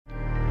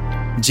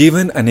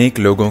जीवन अनेक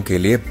लोगों के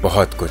लिए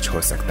बहुत कुछ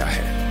हो सकता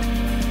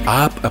है।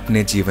 आप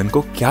अपने जीवन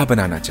को क्या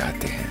बनाना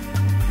चाहते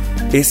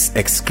हैं? इस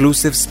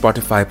एक्सक्लूसिव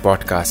स्पॉटिफाई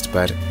पॉडकास्ट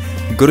पर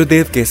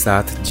गुरुदेव के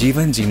साथ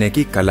जीवन जीने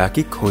की कला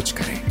की खोज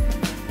करें।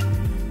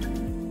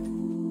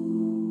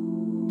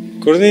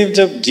 गुरुदेव,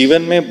 जब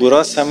जीवन में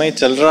बुरा समय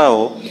चल रहा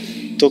हो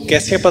तो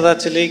कैसे पता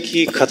चले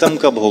कि खत्म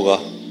कब होगा,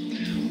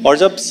 और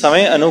जब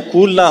समय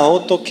अनुकूल ना हो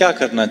तो क्या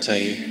करना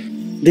चाहिए?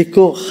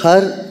 देखो,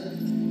 हर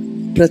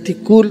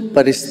प्रतिकूल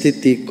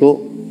परिस्थिति को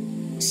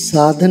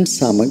साधन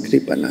सामग्री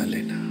बना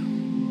लेना।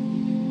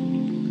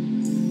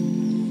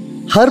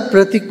 हर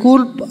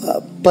प्रतिकूल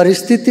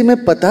परिस्थिति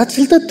में पता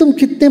चलता तुम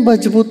कितने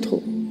मजबूत हो,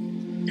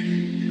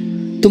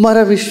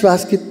 तुम्हारा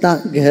विश्वास कितना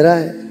गहरा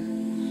है।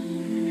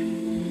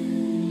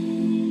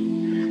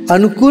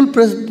 अनुकूल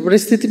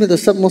परिस्थिति में तो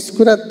सब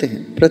मुस्कुराते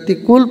हैं,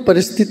 प्रतिकूल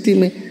परिस्थिति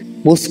में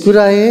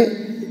मुस्कुराए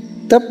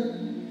तब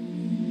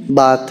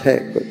बात है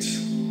कुछ,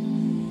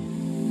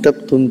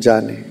 तब तुम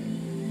जाने।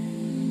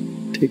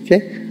 ठीक है।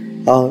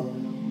 और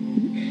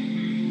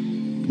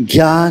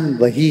ज्ञान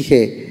वही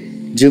है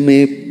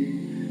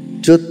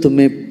जो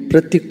तुम्हें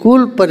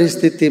प्रतिकूल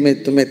परिस्थिति में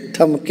तुम्हें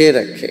थम के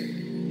रखे,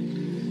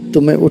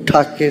 तुम्हें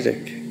उठा के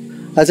रखे।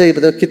 अच्छा, ये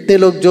बताओ, कितने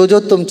लोग जो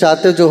तुम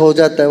चाहते हो जो हो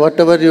जाता है? What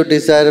ever you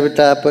desire will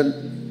happen,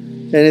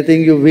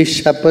 anything you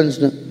wish happens.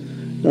 No,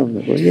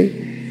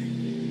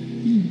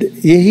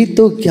 यही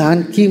तो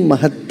ज्ञान की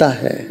महत्ता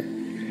है।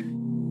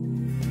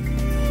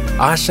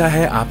 आशा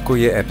है आपको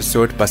ये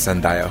एपिसोड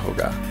पसंद आया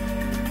होगा।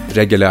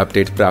 रेगुलर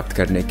अपडेट प्राप्त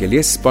करने के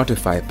लिए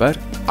स्पॉटिफाई पर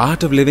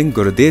आर्ट ऑफ लिविंग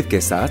गुरुदेव के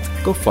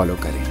साथ को फॉलो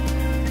करें।